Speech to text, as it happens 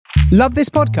Love this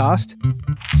podcast?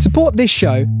 Support this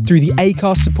show through the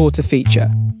Acast supporter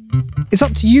feature. It's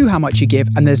up to you how much you give,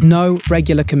 and there's no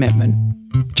regular commitment.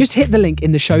 Just hit the link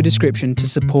in the show description to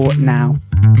support now.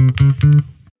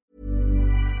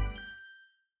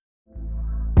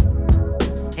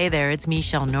 Hey there, it's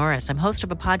Michelle Norris. I'm host of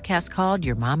a podcast called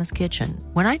Your Mama's Kitchen.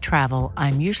 When I travel,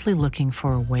 I'm usually looking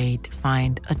for a way to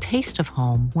find a taste of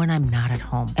home when I'm not at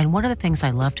home. And one of the things I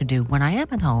love to do when I am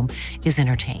at home is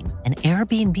entertain. And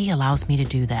Airbnb allows me to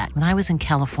do that. When I was in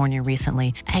California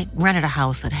recently, I rented a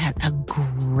house that had a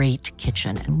great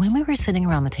kitchen. And when we were sitting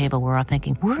around the table, we were all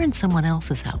thinking, we're in someone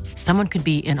else's house. Someone could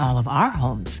be in all of our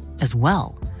homes as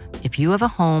well. If you have a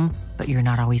home, but you're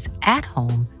not always at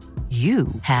home, you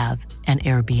have an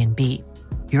Airbnb.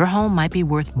 Your home might be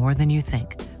worth more than you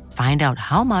think. Find out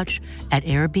how much at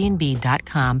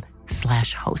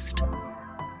airbnb.com/host.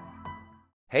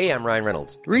 Hey, I'm Ryan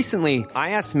Reynolds. Recently, I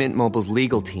asked Mint Mobile's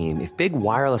legal team if big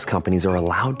wireless companies are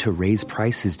allowed to raise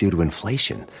prices due to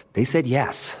inflation. They said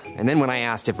yes. And then when I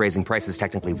asked if raising prices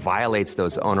technically violates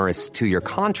those onerous two-year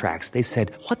contracts, they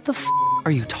said, "What the f***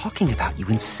 are you talking about, you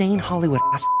insane Hollywood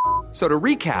ass?" So to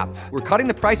recap, we're cutting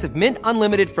the price of Mint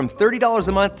Unlimited from $30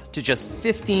 a month to just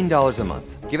 $15 a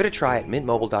month. Give it a try at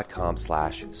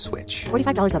mintmobile.com/switch.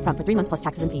 $45 up front for 3 months plus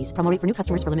taxes and fees. Promo rate for new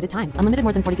customers for limited time. Unlimited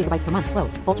more than 40 gigabytes per month.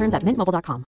 Slows full terms at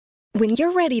mintmobile.com. When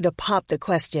you're ready to pop the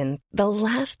question, the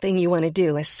last thing you want to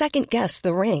do is second-guess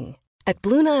the ring. At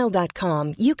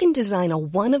BlueNile.com, you can design a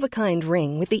one-of-a-kind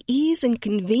ring with the ease and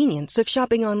convenience of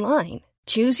shopping online.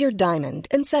 Choose your diamond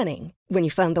and setting. When you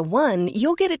find the one,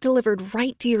 you'll get it delivered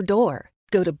right to your door.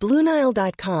 Go to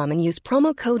BlueNile.com and use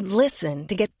promo code LISTEN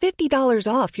to get $50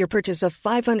 off your purchase of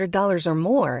 $500 or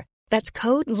more. That's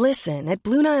code LISTEN at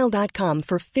BlueNile.com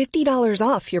for $50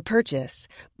 off your purchase.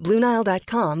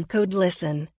 BlueNile.com, code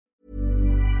LISTEN.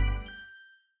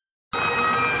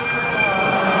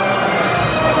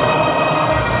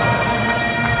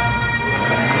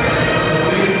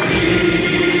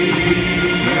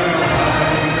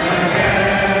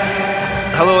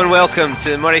 Hello and welcome to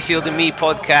the Murrayfield and Me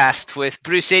podcast with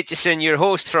Bruce Aitchison, your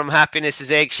host from Happiness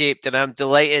is Egg-Shaped, and I'm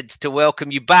delighted to welcome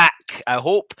you back, I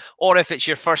hope, or if it's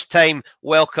your first time,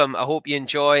 welcome. I hope you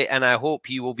enjoy, and I hope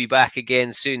you will be back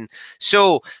again soon.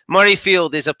 So,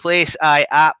 Murrayfield is a place I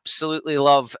absolutely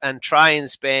love and try and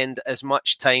spend as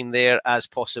much time there as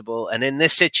possible. And in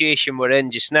this situation we're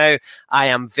in just now, I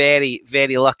am very,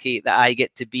 very lucky that I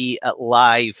get to be at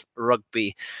Live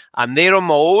Rugby. I'm there on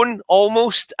my own,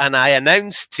 almost, and I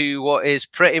announced to what is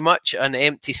pretty much an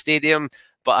empty stadium,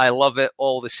 but I love it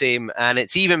all the same. And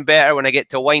it's even better when I get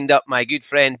to wind up my good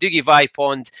friend Dougie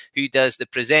Vipond, who does the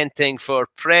presenting for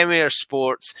Premier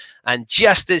Sports. And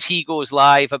just as he goes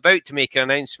live, about to make an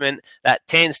announcement, that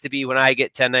tends to be when I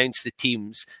get to announce the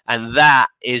teams. And that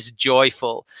is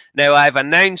joyful. Now, I've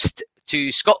announced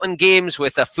to Scotland games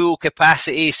with a full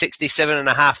capacity,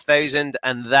 67,500,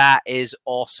 and that is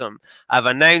awesome. I've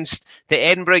announced to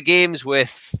Edinburgh games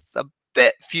with a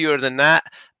bit fewer than that,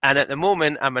 and at the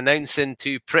moment I'm announcing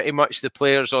to pretty much the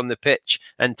players on the pitch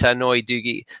and to annoy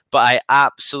Dougie, but I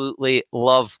absolutely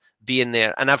love being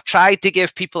there. And I've tried to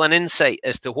give people an insight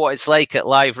as to what it's like at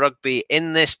Live Rugby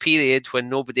in this period when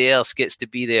nobody else gets to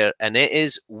be there, and it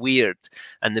is weird.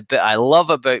 And the bit I love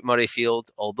about Murrayfield,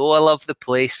 although I love the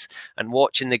place and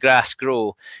watching the grass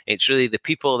grow, it's really the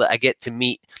people that I get to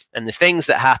meet and the things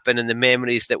that happen and the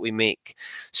memories that we make.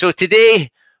 So today,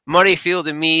 Murrayfield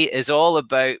and Me is all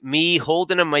about me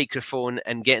holding a microphone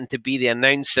and getting to be the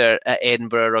announcer at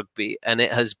Edinburgh Rugby, and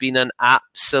it has been an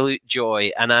absolute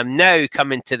joy. And I'm now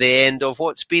coming to the end of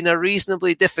what's been a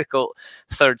reasonably difficult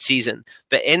third season,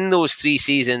 but in those 3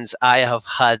 seasons I have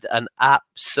had an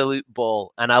absolute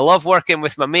ball, and I love working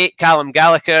with my mate Callum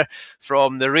Gallagher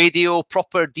from the radio,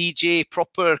 proper DJ,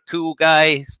 proper cool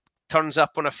guy. Turns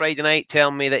up on a Friday night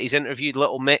telling me that he's interviewed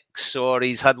Little Mix or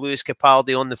he's had Lewis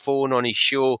Capaldi on the phone on his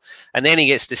show, and then he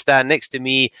gets to stand next to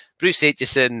me, Bruce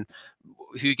Aitchison,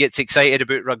 who gets excited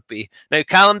about rugby. Now,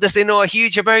 Callum doesn't know a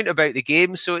huge amount about the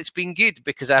game, so it's been good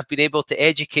because I've been able to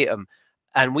educate him,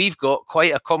 and we've got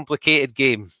quite a complicated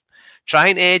game.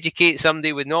 Trying to educate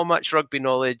somebody with not much rugby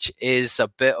knowledge is a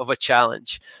bit of a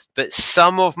challenge. But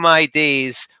some of my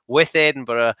days with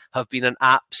Edinburgh have been an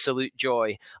absolute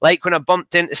joy. Like when I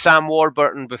bumped into Sam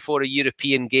Warburton before a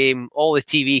European game, all the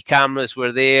TV cameras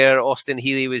were there, Austin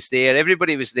Healy was there,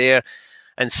 everybody was there.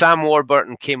 And Sam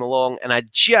Warburton came along, and I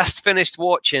just finished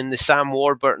watching the Sam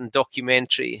Warburton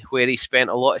documentary where he spent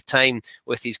a lot of time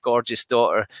with his gorgeous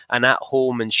daughter and at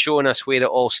home and showing us where it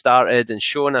all started and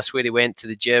showing us where he went to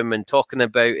the gym and talking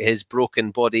about his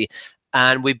broken body.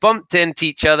 And we bumped into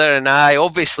each other, and I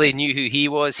obviously knew who he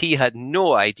was. He had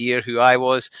no idea who I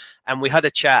was. And we had a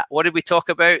chat. What did we talk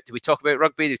about? Did we talk about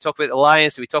rugby? Did we talk about the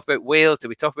Lions? Did we talk about Wales? Did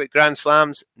we talk about Grand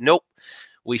Slams? Nope.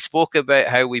 We spoke about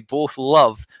how we both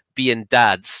love being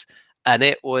dads. And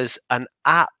it was an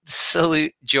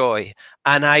absolute joy.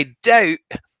 And I doubt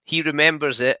he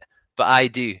remembers it, but I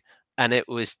do. And it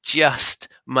was just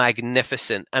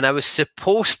magnificent. And I was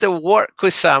supposed to work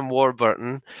with Sam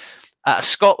Warburton at a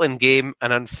Scotland game,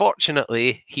 and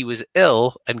unfortunately he was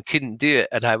ill and couldn't do it,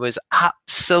 and I was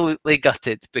absolutely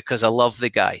gutted because I love the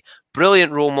guy.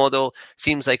 Brilliant role model,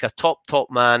 seems like a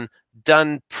top man,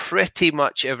 done pretty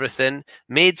much everything,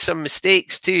 made some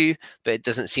mistakes too, but it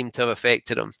doesn't seem to have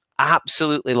affected him.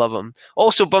 Absolutely love him.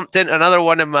 Also bumped into another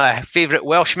one of my favourite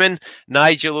Welshmen,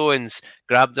 Nigel Owens.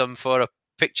 Grabbed him for a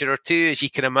picture or two, as you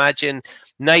can imagine.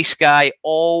 Nice guy,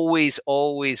 always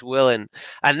willing.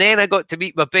 And then I got to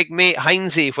meet my big mate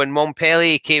Heinze when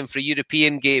Montpellier came for a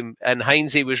European game, and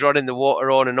Heinze was running the water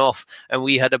on and off, and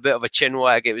we had a bit of a chin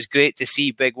wag. It was great to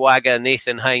see big wagger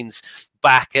Nathan Hines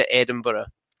back at Edinburgh.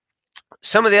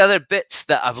 Some of the other bits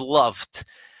that I've loved: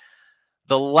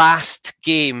 the last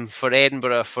game for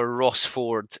Edinburgh for Ross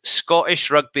Ford, Scottish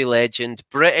rugby legend,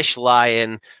 British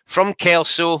Lion, from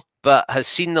Kelso, but has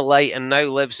seen the light and now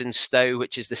lives in Stow,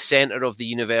 which is the centre of the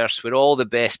universe where all the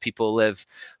best people live.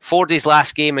 Fordy's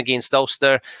last game against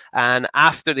Ulster, and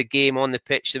after the game on the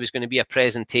pitch, there was going to be a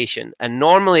presentation. And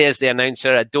normally, as the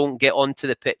announcer, I don't get onto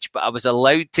the pitch, but I was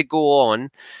allowed to go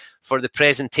on for the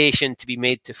presentation to be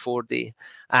made to Fordy.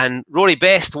 And Rory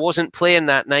Best wasn't playing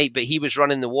that night, but he was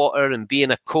running the water and being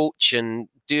a coach and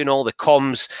doing all the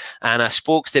comms. And I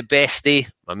spoke to Bestie,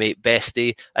 my mate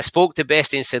Bestie. I spoke to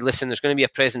Bestie and said, listen, there's going to be a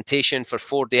presentation for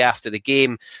Fordy after the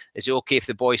game. Is it okay if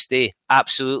the boys stay?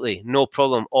 Absolutely, no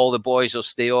problem. All the boys will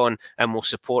stay on and we'll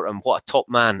support him. What a top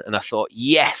man. And I thought,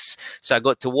 yes. So I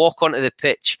got to walk onto the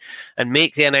pitch and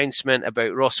make the announcement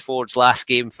about Ross Ford's last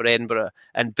game for Edinburgh.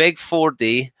 And big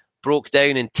Fordy broke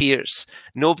down in tears.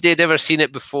 Nobody had ever seen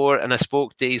it before, and I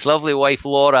spoke to his lovely wife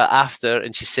Laura after,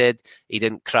 and she said he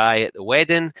didn't cry at the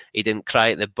wedding, he didn't cry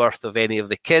at the birth of any of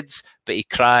the kids, but he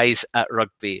cries at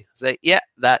rugby. It's like, yeah,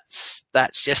 that's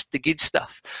just the good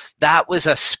stuff. That was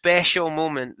a special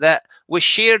moment that was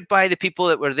shared by the people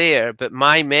that were there, but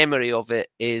my memory of it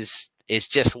is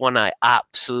just one I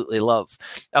absolutely love.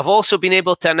 I've also been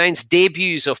able to announce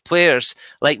debuts of players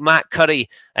like Matt Curry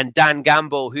and Dan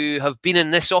Gamble, who have been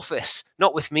in this office,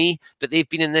 not with me, but they've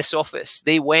been in this office.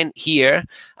 They went here,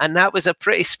 and that was a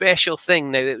pretty special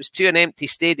thing. Now, it was to an empty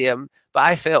stadium, but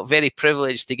I felt very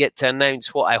privileged to get to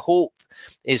announce what I hope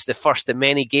is the first of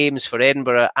many games for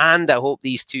Edinburgh, and I hope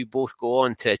these two both go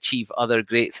on to achieve other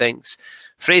great things.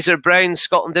 Fraser Brown,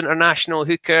 Scotland international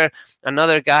hooker,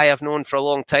 another guy I've known for a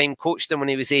long time, coached him when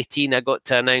he was 18. I got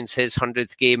to announce his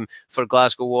 100th game for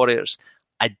Glasgow Warriors.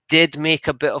 I did make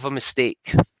a bit of a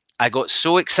mistake. I got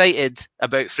so excited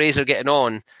about Fraser getting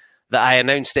on that I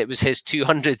announced it was his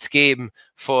 200th game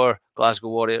for Glasgow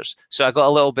Warriors. So I got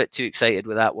a little bit too excited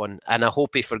with that one, and I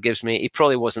hope he forgives me. He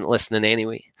probably wasn't listening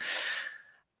anyway.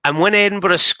 And when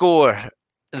Edinburgh score,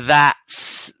 that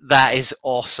is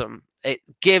awesome. It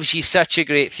gives you such a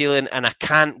great feeling, and I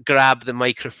can't grab the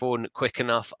microphone quick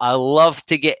enough. I love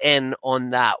to get in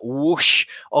on that whoosh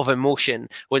of emotion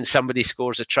when somebody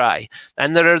scores a try.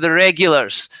 And there are the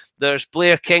regulars. There's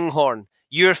Blair Kinghorn,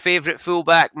 your favourite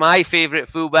fullback, my favourite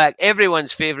fullback,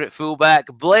 everyone's favourite fullback,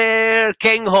 Blair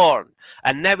Kinghorn.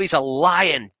 And now he's a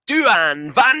Lion,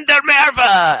 Duhan van der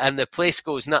Merwe. And the place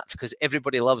goes nuts because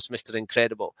everybody loves Mr.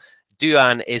 Incredible.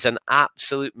 Duhan is an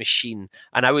absolute machine,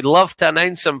 and I would love to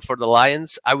announce him for the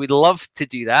Lions. I would love to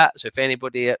do that. So if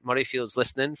anybody at Murrayfield's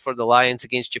listening for the Lions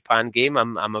against Japan game,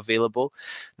 I'm available.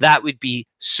 That would be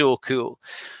so cool.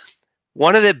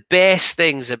 One of the best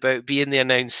things about being the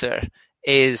announcer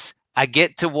is I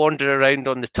get to wander around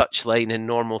on the touchline in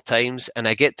normal times, and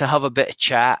I get to have a bit of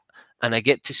chat, and I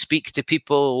get to speak to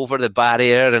people over the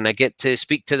barrier, and I get to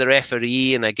speak to the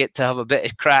referee, and I get to have a bit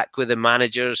of crack with the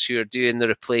managers who are doing the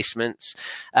replacements.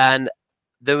 And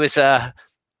there was a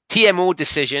TMO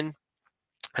decision,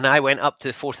 and I went up to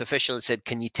the fourth official and said,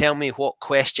 can you tell me what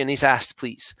question he's asked,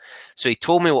 please? So he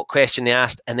told me what question they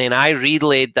asked, and then I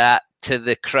relayed that to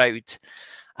the crowd.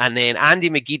 And then Andy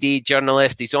McGeady,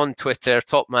 journalist, he's on Twitter,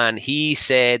 top man, he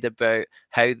said about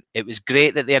how it was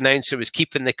great that the announcer was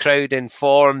keeping the crowd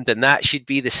informed and that should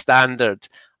be the standard.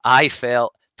 I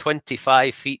felt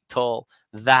 25 feet tall.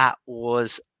 That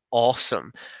was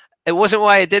awesome. It wasn't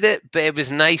why I did it, but it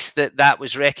was nice that that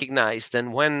was recognised.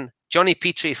 And when Johnny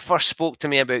Petrie first spoke to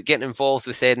me about getting involved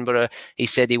with Edinburgh, he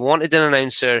said he wanted an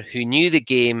announcer who knew the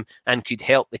game and could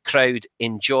help the crowd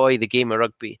enjoy the game of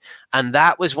rugby. And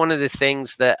that was one of the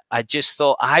things that I just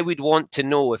thought I would want to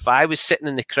know. If I was sitting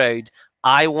in the crowd,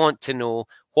 I want to know,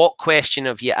 what question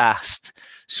have you asked,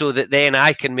 so that then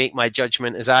I can make my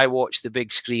judgment as I watch the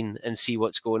big screen and see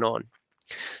what's going on.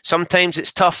 Sometimes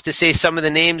it's tough to say some of the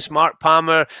names. Mark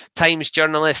Palmer, Times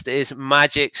journalist, is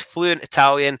Magic's fluent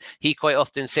Italian. He quite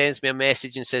often sends me a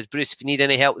message and says, Bruce, if you need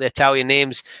any help with the Italian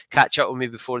names, catch up with me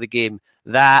before the game.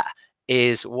 That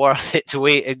is worth its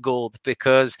weight in gold,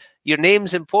 because your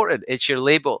name's important. It's your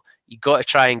label. You got to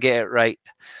try and get it right.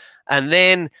 And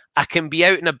then I can be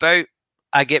out and about.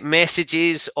 I get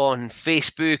messages on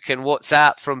Facebook and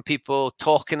WhatsApp from people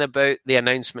talking about the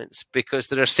announcements, because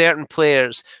there are certain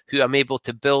players who I'm able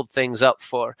to build things up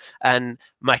for. And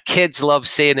my kids love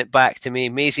saying it back to me.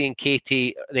 Maisie and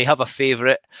Katie, they have a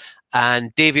favourite.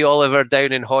 And Davy Oliver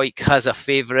down in Hawick has a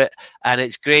favourite. And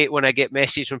it's great when I get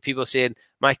messages from people saying,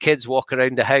 my kids walk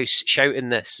around the house shouting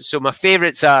this. So my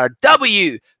favourites are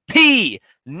W.P.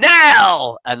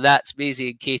 Nell, and that's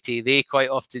Maisie and Katie. They quite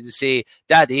often say,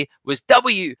 Daddy, was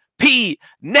W.P.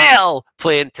 Nell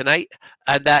playing tonight?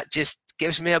 And that just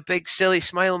gives me a big silly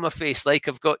smile on my face, like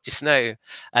I've got just now.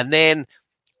 And then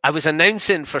I was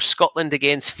announcing for Scotland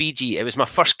against Fiji. It was my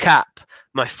first cap,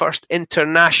 my first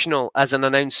international as an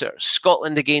announcer,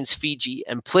 Scotland against Fiji.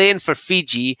 And playing for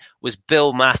Fiji was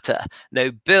Bill Mata.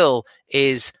 Now, Bill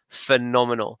is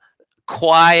phenomenal.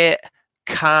 Quiet,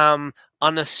 calm,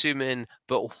 unassuming,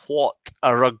 but what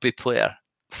a rugby player.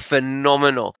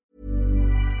 Phenomenal.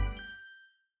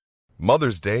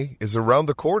 Mother's Day is around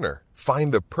the corner.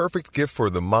 Find the perfect gift for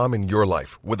the mom in your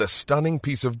life with a stunning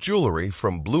piece of jewelry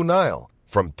from Blue Nile.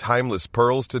 From timeless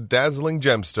pearls to dazzling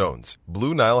gemstones,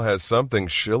 Blue Nile has something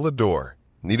she'll adore.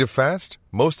 Need it fast?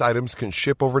 Most items can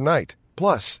ship overnight.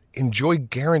 Plus, enjoy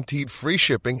guaranteed free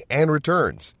shipping and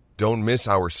returns. Don't miss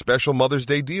our special Mother's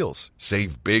Day deals.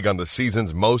 Save big on the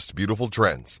season's most beautiful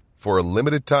trends. For a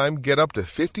limited time, get up to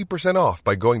 50% off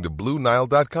by going to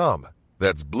BlueNile.com.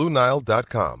 That's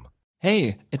BlueNile.com.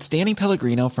 Hey, it's Danny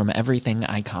Pellegrino from Everything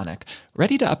Iconic.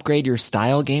 Ready to upgrade your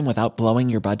style game without blowing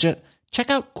your budget?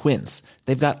 Check out Quince.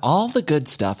 They've got all the good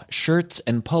stuff, shirts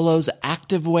and polos,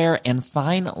 activewear, and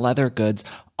fine leather goods,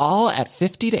 all at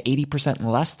 50 to 80%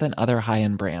 less than other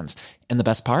high-end brands. And the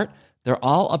best part? They're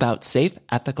all about safe,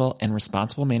 ethical, and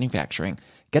responsible manufacturing.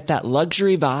 Get that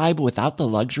luxury vibe without the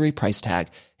luxury price tag.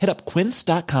 Hit up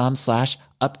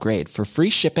quince.com/upgrade for free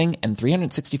shipping and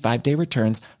 365-day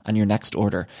returns on your next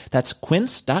order. That's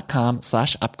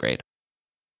quince.com/upgrade.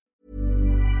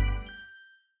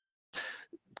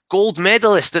 Gold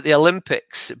medalist at the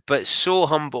Olympics, but so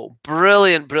humble.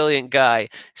 Brilliant, brilliant guy.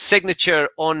 Signature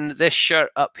on this shirt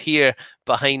up here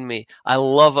behind me. I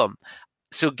love him.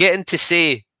 So getting to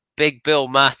say Big Bill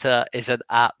Mata is an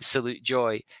absolute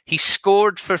joy. He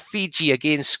scored for Fiji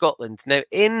against Scotland. Now,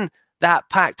 in that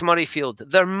packed Murrayfield,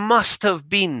 there must have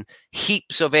been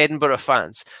heaps of Edinburgh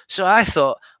fans. So I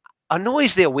thought, I know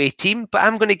he's the away team, but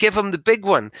I'm going to give him the big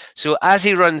one. So as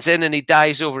he runs in and he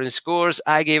dives over and scores,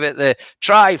 I gave it the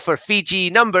try for Fiji,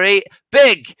 number 8,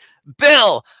 Big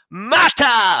Bill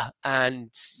Mata, and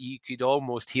you could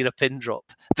almost hear a pin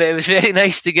drop. But it was very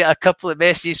nice to get a couple of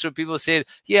messages from people saying,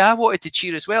 yeah, I wanted to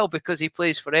cheer as well because he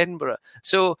plays for Edinburgh.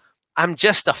 So I'm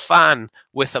just a fan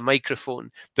with a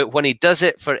microphone, but when he does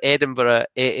it for Edinburgh,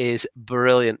 it is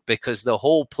brilliant because the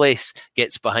whole place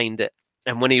gets behind it.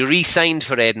 And when he re-signed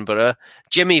for Edinburgh,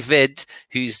 Jimmy Vid,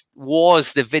 who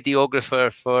was the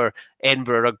videographer for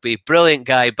Edinburgh Rugby, brilliant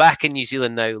guy, back in New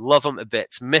Zealand now, love him to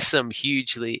bits, miss him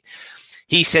hugely.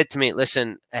 He said to me,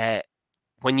 listen,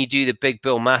 when you do the Big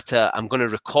Bill Mata, I'm going to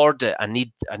record it. I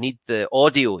need the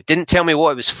audio. Didn't tell me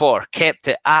what it was for, kept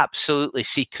it absolutely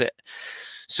secret.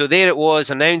 So there it was,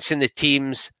 announcing the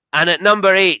teams. And at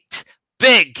number 8,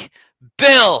 Big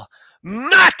Bill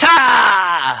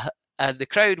Mata! And the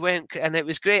crowd went, and it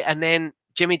was great. And then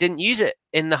Jimmy didn't use it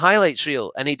in the highlights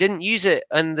reel, and he didn't use it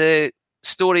in the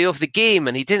story of the game,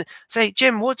 and he didn't say,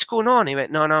 Jim, what's going on? He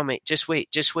went, no, mate, just wait.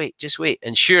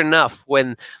 And sure enough,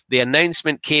 when the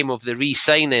announcement came of the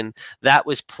re-signing, that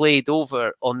was played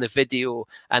over on the video,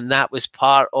 and that was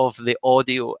part of the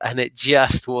audio, and it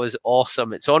just was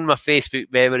awesome. It's on my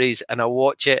Facebook memories, and I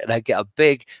watch it, and I get a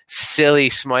big,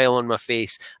 silly smile on my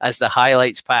face as the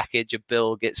highlights package of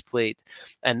Bill gets played.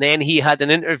 And then he had an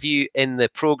interview in the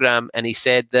program, and he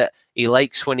said that he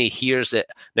likes when he hears it.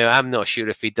 Now, I'm not sure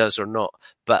if he does or not,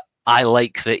 but I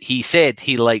like that he said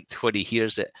he liked when he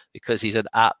hears it because he's an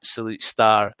absolute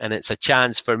star, and it's a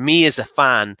chance for me as a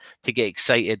fan to get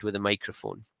excited with a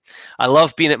microphone. I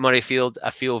love being at Murrayfield. I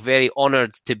feel very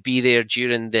honoured to be there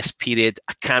during this period.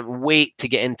 I can't wait to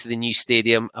get into the new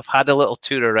stadium. I've had a little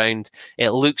tour around.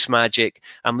 It looks magic.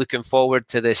 I'm looking forward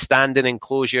to the standing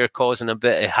enclosure causing a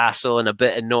bit of hassle and a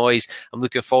bit of noise. I'm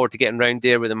looking forward to getting around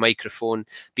there with a microphone,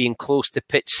 being close to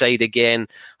pitch side again,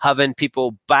 having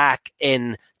people back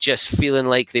in just feeling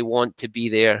like they want to be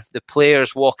there. The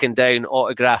players walking down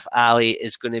Autograph Alley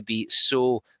is going to be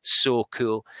so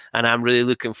cool. And I'm really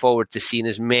looking forward to seeing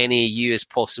as many of you as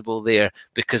possible there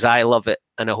because I love it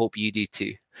and I hope you do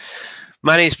too.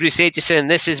 My name is Bruce Aitchison.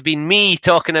 This has been me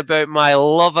talking about my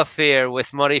love affair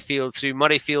with Murrayfield through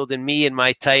Murrayfield and me and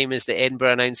my time as the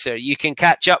Edinburgh announcer. You can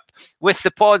catch up with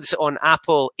the pods on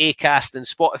Apple, Acast and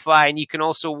Spotify, and you can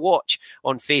also watch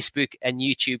on Facebook and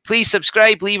YouTube. Please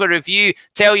subscribe, leave a review,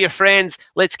 tell your friends.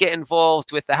 Let's get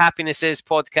involved with the Happiness Is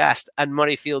podcast and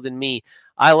Murrayfield and me.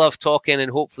 I love talking and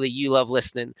hopefully you love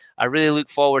listening. I really look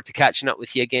forward to catching up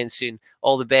with you again soon.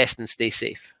 All the best and stay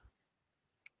safe.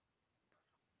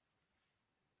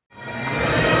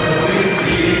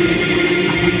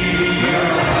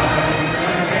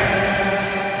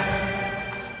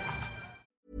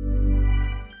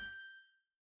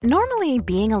 Normally,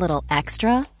 being a little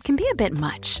extra can be a bit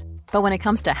much, but when it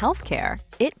comes to healthcare,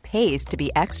 it pays to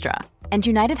be extra. And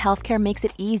United Healthcare makes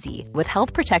it easy with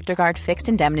Health Protector Guard fixed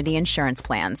indemnity insurance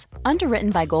plans. Underwritten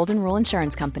by Golden Rule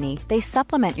Insurance Company, they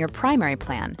supplement your primary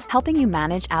plan, helping you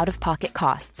manage out-of-pocket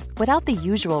costs without the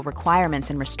usual requirements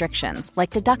and restrictions like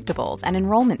deductibles and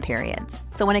enrollment periods.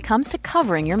 So when it comes to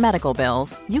covering your medical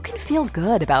bills, you can feel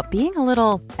good about being a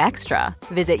little extra.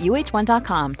 Visit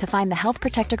UH1.com to find the Health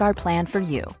Protector Guard plan for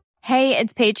you. Hey,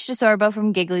 it's Paige DeSorbo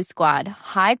from Giggly Squad.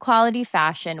 High quality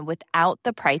fashion without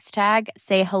the price tag.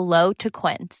 Say hello to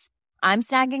Quince. I'm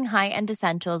snagging high-end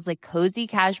essentials like cozy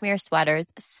cashmere sweaters,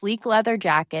 sleek leather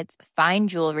jackets, fine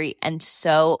jewelry, and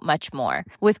so much more.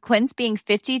 With Quince being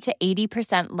 50 to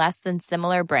 80% less than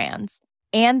similar brands.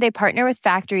 And they partner with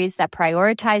factories that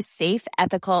prioritize safe,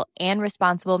 ethical, and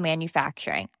responsible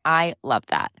manufacturing. I love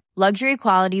that. Luxury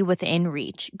quality within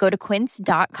reach. Go to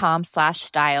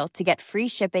quince.com/style to get free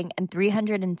shipping and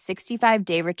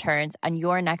 365-day returns on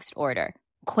your next order.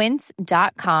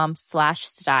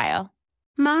 Quince.com/style.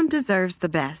 Mom deserves the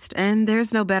best, and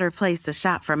there's no better place to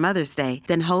shop for Mother's Day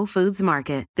than Whole Foods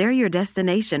Market. They're your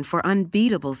destination for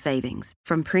unbeatable savings,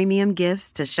 from premium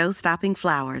gifts to show-stopping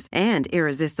flowers and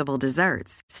irresistible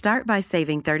desserts. Start by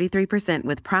saving 33%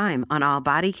 with Prime on all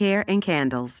body care and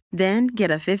candles. Then get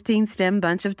a 15-stem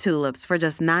bunch of tulips for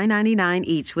just $9.99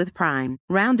 each with Prime.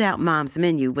 Round out Mom's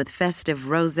menu with festive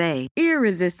rosé,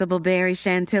 irresistible berry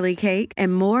chantilly cake,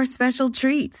 and more special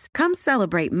treats. Come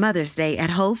celebrate Mother's Day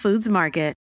at Whole Foods Market.